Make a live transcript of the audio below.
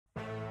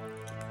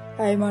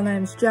Hey, my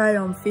name's Jay,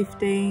 I'm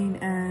 15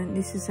 and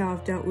this is how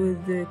I've dealt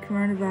with the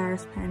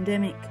coronavirus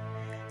pandemic.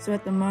 So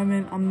at the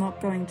moment I'm not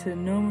going to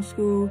normal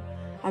school.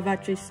 I've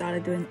actually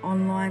started doing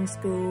online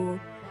school.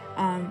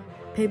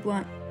 People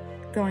aren't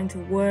going to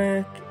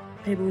work,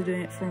 people are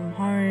doing it from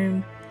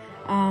home.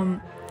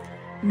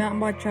 Mountain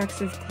bike tracks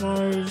have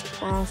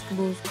closed,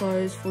 basketball's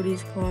closed,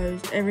 footy's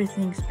closed,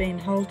 everything's been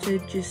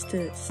halted just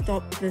to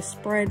stop the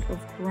spread of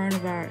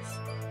coronavirus.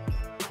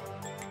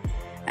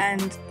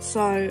 And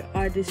so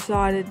I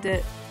decided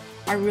that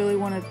I really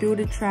want to build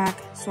a track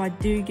so I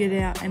do get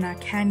out and I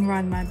can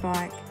ride my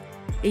bike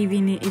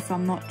even if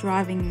I'm not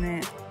driving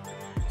there.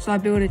 So I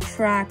built a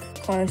track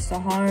close to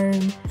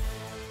home,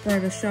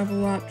 drove a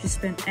shovel up, just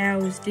spent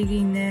hours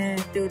digging there,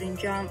 building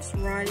jumps,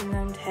 riding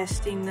them,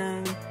 testing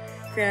them,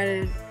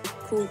 created a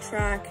cool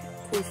track,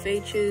 cool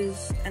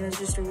features, and it's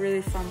just a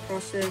really fun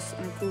process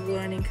and a cool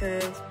learning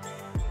curve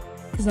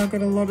because I've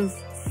got a lot of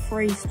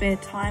free spare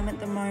time at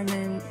the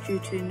moment due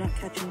to not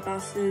catching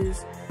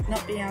buses,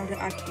 not being able to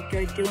actually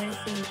go do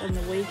anything on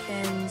the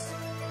weekends.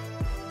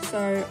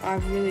 So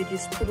I've really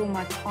just put all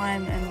my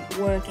time and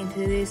work into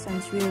this and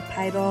it's really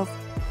paid off.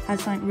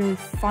 Had something really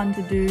fun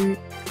to do,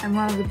 and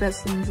one of the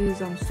best things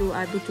is I'm still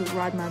able to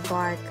ride my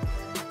bike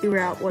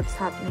throughout what's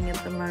happening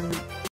at the moment.